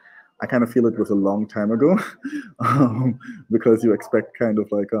view. I kind of feel it was a long time ago, because you expect kind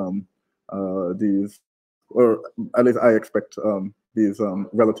of like these, or at least I expect these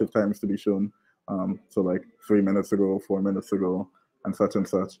relative times to be shown. So like 3 minutes ago, 4 minutes ago, and such and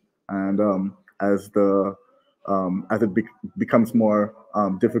such. And as it becomes more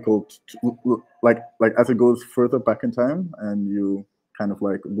difficult, like as it goes further back in time, and you kind of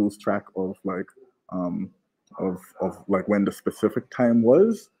like lose track of like like when the specific time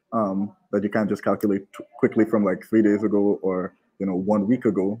was, that you can't just calculate quickly from like 3 days ago, or 1 week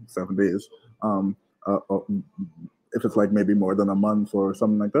ago, 7 days. If it's like maybe more than a month or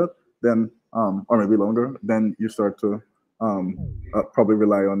something like that, then or maybe longer, then you start to probably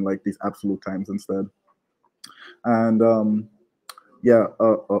rely on like these absolute times instead. And yeah,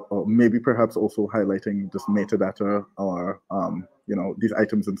 maybe perhaps also highlighting just metadata, or these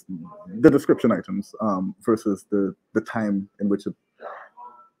items and the description items, versus the time in which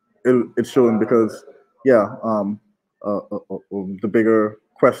it's shown, because yeah, the bigger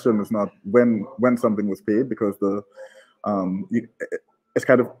question is not when something was paid, because it's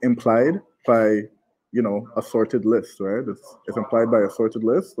kind of implied by a sorted list, right? It's implied by a sorted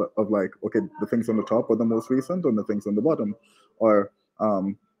list of like, okay, the things on the top are the most recent, and the things on the bottom are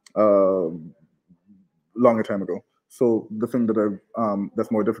longer time ago. So the thing that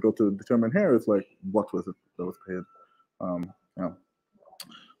that's more difficult to determine here is like, what was it that was paid? Yeah.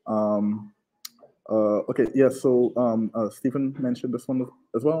 Okay, yeah. So Stephen mentioned this one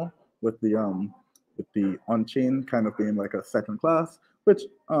as well, with the on-chain kind of being like a second class, which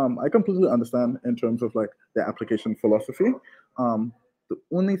I completely understand in terms of like the application philosophy. The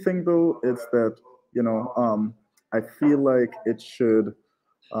only thing though is that I feel like it should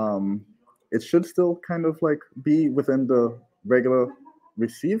still kind of like be within the regular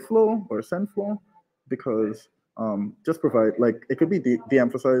receive flow or send flow, because just provide, like, it could be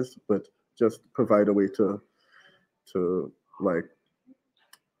de-emphasized, but just provide a way to like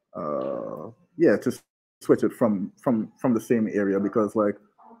yeah, to switch it from the same area, because like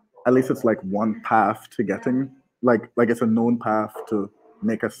at least it's like one path to getting, like it's a known path to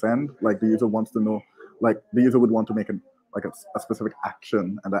make a send. Like the user wants to know, like the user would want to make like a specific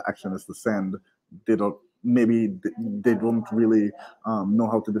action, and that action is to send. They don't, maybe they don't really know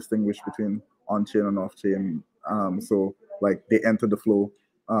how to distinguish between on-chain and off-chain. So like they enter the flow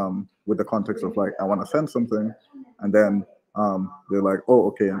with the context of like, I want to send something, and then they're like, oh,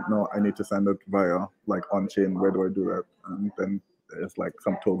 okay, no, I need to send it via like on-chain. Where do I do that? And then there's like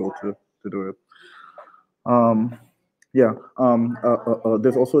some toggle to do it. Yeah.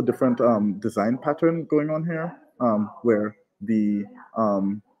 There's also a different design pattern going on here, where the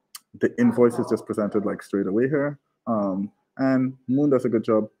invoice is just presented like straight away here. And Moon does a good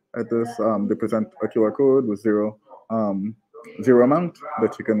job at this. They present a QR code with zero amount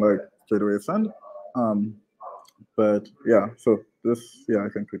that you can like straight away send. But yeah, so this, yeah, I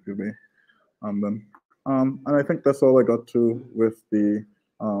think it could be done. And I think that's all I got to with the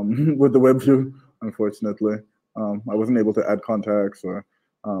with the web view. Unfortunately, I wasn't able to add contacts or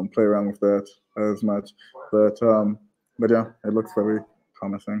play around with that as much. But yeah, it looks very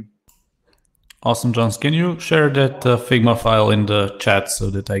promising. Awesome, Johns. Can you share that Figma file in the chat so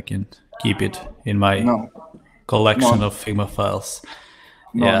that I can keep it in my collection of Figma files?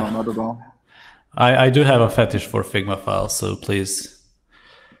 No, not at all. I do have a fetish for Figma files, so please.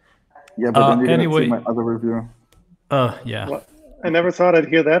 Yeah, but then you're gonna see my other review. Yeah. Well, I never thought I'd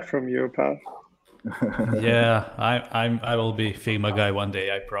hear that from you, pal. Yeah, I will be Figma guy one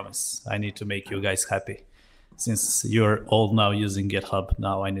day, I promise. I need to make you guys happy. Since you're all now using GitHub,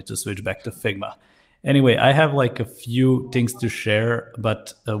 now I need to switch back to Figma. Anyway, I have like a few things to share,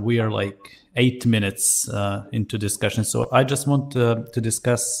 but we are like 8 minutes into discussion. So I just want to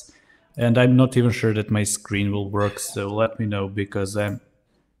discuss, and I'm not even sure that my screen will work. So let me know, because I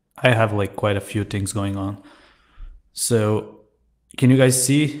have like quite a few things going on. So can you guys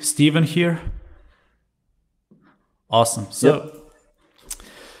see Steven here? Awesome. So yep.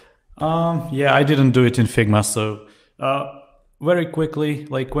 Yeah, I didn't do it in Figma. So very quickly,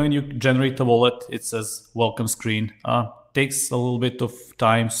 like when you generate a wallet, it says welcome screen. Takes a little bit of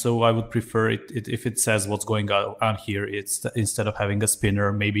time, so I would prefer it if it says what's going on here. It's instead of having a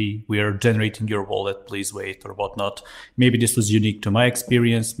spinner, maybe we are generating your wallet, please wait, or whatnot. Maybe this was unique to my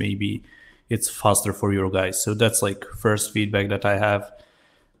experience. Maybe it's faster for your guys. So that's like first feedback that I have.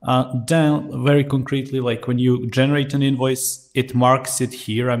 Then very concretely, like when you generate an invoice, it marks it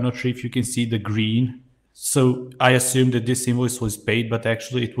here. I'm not sure if you can see the green. So I assume that this invoice was paid, but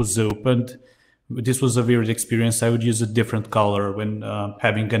actually it was opened this was a weird experience. I would use a different color when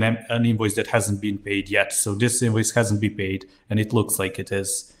having an invoice that hasn't been paid yet. So this invoice hasn't been paid, and it looks like it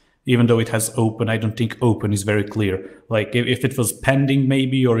is. Even though it has open, I don't think open is very clear. Like if it was pending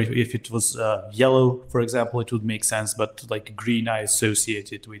maybe, or if it was yellow, for example, it would make sense. But like green, I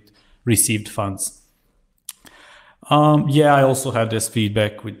associate it with received funds. Yeah, I also had this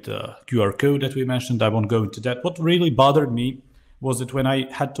feedback with the QR code that we mentioned. I won't go into that. What really bothered me was that when I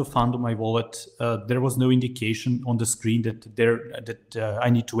had to fund my wallet, there was no indication on the screen that I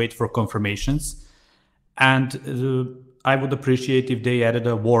need to wait for confirmations. And I would appreciate if they added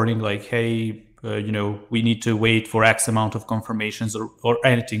a warning like, hey, we need to wait for X amount of confirmations or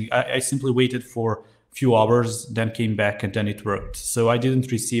anything. I simply waited for a few hours, then came back, and then it worked. So I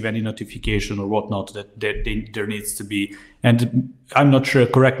didn't receive any notification or whatnot that there needs to be. And I'm not sure,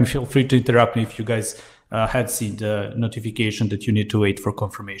 correct me, feel free to interrupt me if you guys had seen the notification that you need to wait for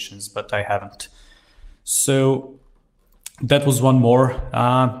confirmations, but I haven't. So that was one more.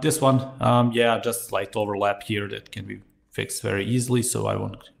 This one, yeah, just slight overlap here that can be fixed very easily, so I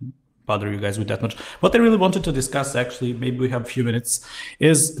won't bother you guys with that much. What I really wanted to discuss, actually, maybe we have a few minutes,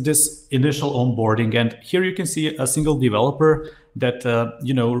 is this initial onboarding. And here you can see a single developer that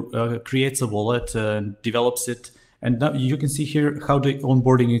creates a wallet and develops it. And now you can see here how the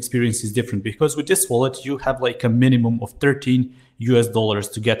onboarding experience is different, because with this wallet, you have like a minimum of $13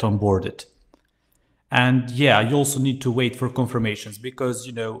 to get onboarded. And yeah, you also need to wait for confirmations because,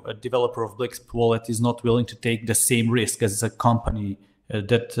 a developer of Blixt wallet is not willing to take the same risk as a company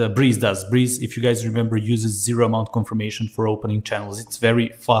that Breeze does. Breeze, if you guys remember, uses zero amount confirmation for opening channels. It's very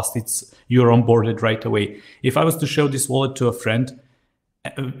fast. You're onboarded right away. If I was to show this wallet to a friend,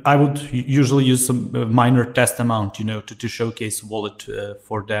 I would usually use some minor test amount, to showcase wallet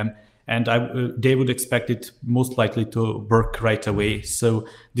for them. And they would expect it most likely to work right away. So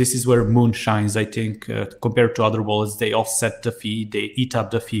this is where Moon shines, I think, compared to other wallets. They offset the fee, they eat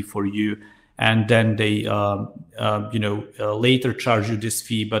up the fee for you, and then they, later charge you this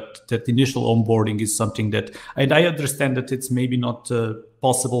fee. But that initial onboarding is something that, and I understand that it's maybe not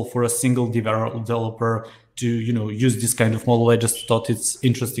possible for a single developer to use this kind of model. I just thought it's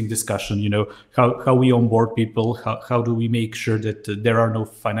interesting discussion, how we onboard people, how do we make sure that there are no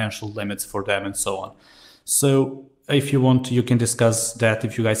financial limits for them and so on. So if you want, you can discuss that.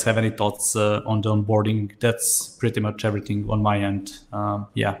 If you guys have any thoughts on the onboarding, that's pretty much everything on my end.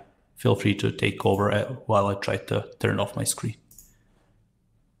 Yeah, feel free to take over while I try to turn off my screen.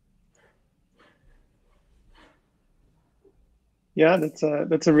 Yeah, that's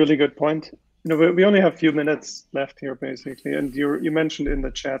a really good point. We only have a few minutes left here, basically, and you mentioned in the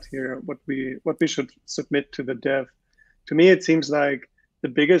chat here what we should submit to the dev. To me, it seems like the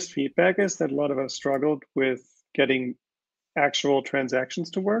biggest feedback is that a lot of us struggled with getting actual transactions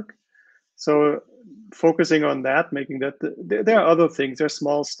to work. So focusing on that, making that, there are other things, there's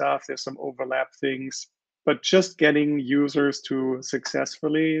small stuff, there's some overlap things, but just getting users to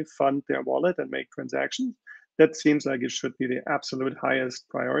successfully fund their wallet and make transactions, that seems like it should be the absolute highest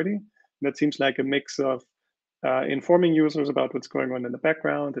priority. That seems like a mix of informing users about what's going on in the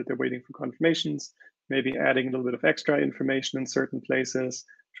background, that they're waiting for confirmations, maybe adding a little bit of extra information in certain places,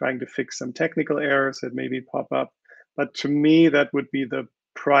 trying to fix some technical errors that maybe pop up. But to me, that would be the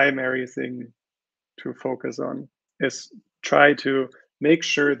primary thing to focus on, is try to make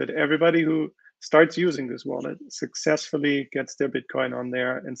sure that everybody who starts using this wallet successfully gets their Bitcoin on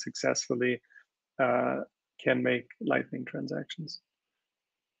there and successfully can make Lightning transactions.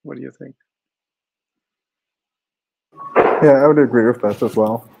 What do you think? Yeah, I would agree with that as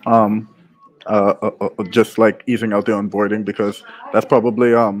well. Just like easing out the onboarding, because that's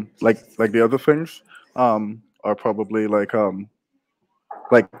probably like the other things are probably like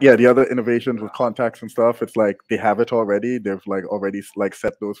yeah, the other innovations with contacts and stuff, it's like they have it already. They've like already like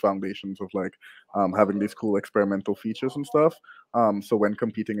set those foundations of like having these cool experimental features and stuff. So when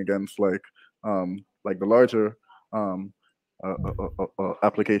competing against like the larger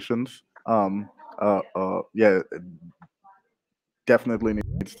applications, yeah, definitely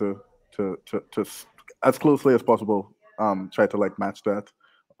needs to as closely as possible try to like match that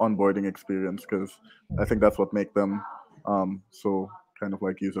onboarding experience, because I think that's what make them so kind of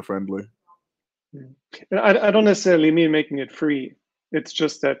like user friendly. I don't necessarily mean making it free. It's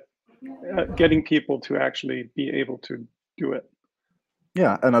just that getting people to actually be able to do it.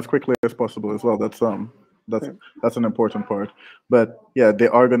 Yeah, and as quickly as possible as well. That's an important part. But yeah,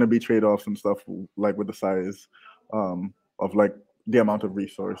 there are going to be trade-offs and stuff, like with the size of like the amount of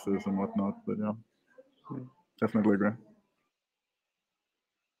resources and whatnot. But yeah, definitely agree.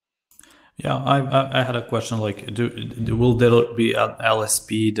 Yeah, I had a question like, will there be an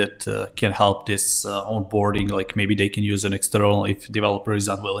LSP that can help this onboarding? Like maybe they can use an external if developer is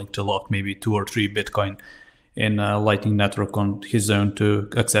unwilling to lock maybe 2 or 3 Bitcoin in a Lightning Network on his own to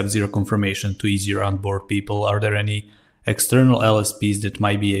accept zero confirmation to easier onboard people. Are there any external LSPs that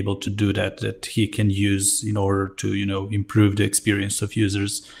might be able to do that he can use in order to improve the experience of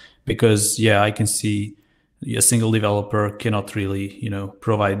users? Because yeah, I can see a single developer cannot really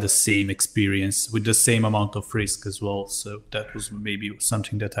provide the same experience with the same amount of risk as well. So that was maybe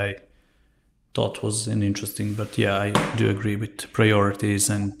something that I thought was an interesting. But yeah, I do agree with priorities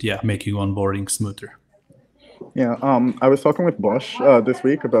and yeah, making onboarding smoother. Yeah, I was talking with Bosch this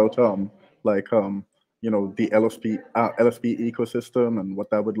week about like the LSP ecosystem and what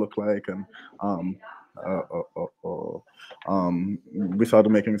that would look like, and uh, uh, uh, we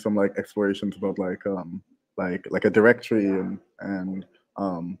started making some like explorations about like a directory and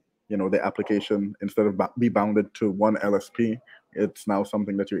the application, instead of be bounded to one LSP, it's now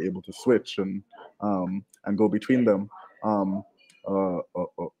something that you're able to switch and go between them. Um,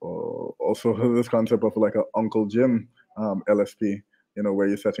 Also, this concept of like a Uncle Jim LSP, where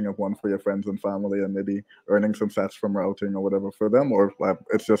you're setting up one for your friends and family and maybe earning some sats from routing or whatever for them, or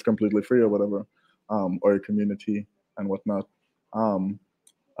it's just completely free or whatever, or your community and whatnot. Um,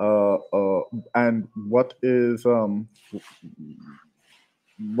 and what's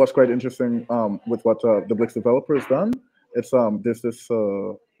quite interesting with what the Blixt developer has done, it's there's this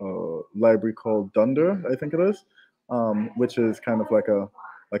library called Dunder, I think it is, which is kind of like a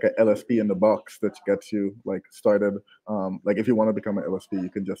LSP in the box that gets you like started. Like if you want to become an LSP, you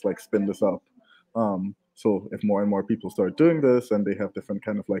can just like spin this up. So if more and more people start doing this and they have different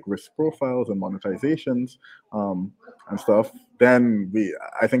kind of like risk profiles and monetizations and stuff, then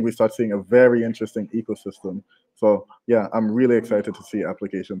I think we start seeing a very interesting ecosystem. So yeah, I'm really excited to see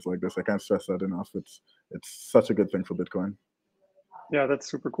applications like this. I can't stress that enough. It's such a good thing for Bitcoin. Yeah, that's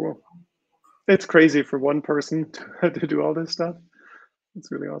super cool. It's crazy for one person to do all this stuff. It's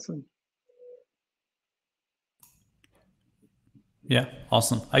really awesome. Yeah,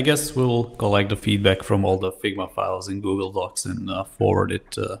 awesome. I guess we'll collect the feedback from all the Figma files in Google Docs and forward it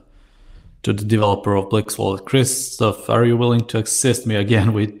to the developer of Blixt Wallet. Christoph, are you willing to assist me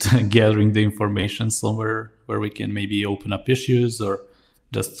again with gathering the information somewhere where we can maybe open up issues or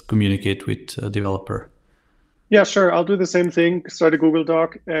just communicate with a developer? Yeah, sure. I'll do the same thing, start a Google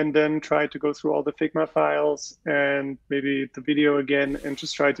Doc, and then try to go through all the Figma files and maybe the video again, and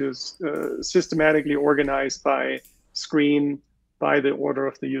just try to systematically organize by screen, by the order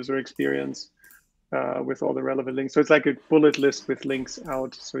of the user experience, with all the relevant links. So it's like a bullet list with links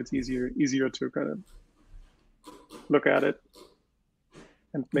out, so it's easier to kind of look at it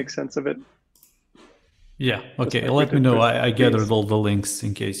and make sense of it. Yeah, okay, let me know. I gathered all the links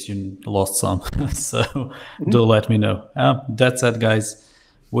in case you lost some. So do let me know. That's it, guys.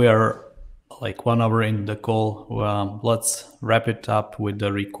 We are like 1 hour in the call. Let's wrap it up with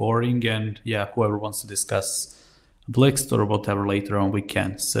the recording. And yeah, whoever wants to discuss Blixt or whatever later on, we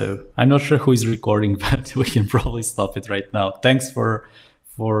can. So I'm not sure who is recording, but we can probably stop it right now. Thanks for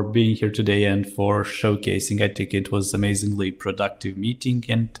being here today and for showcasing. I think it was amazingly productive meeting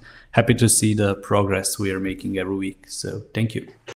and happy to see the progress we are making every week. So thank you.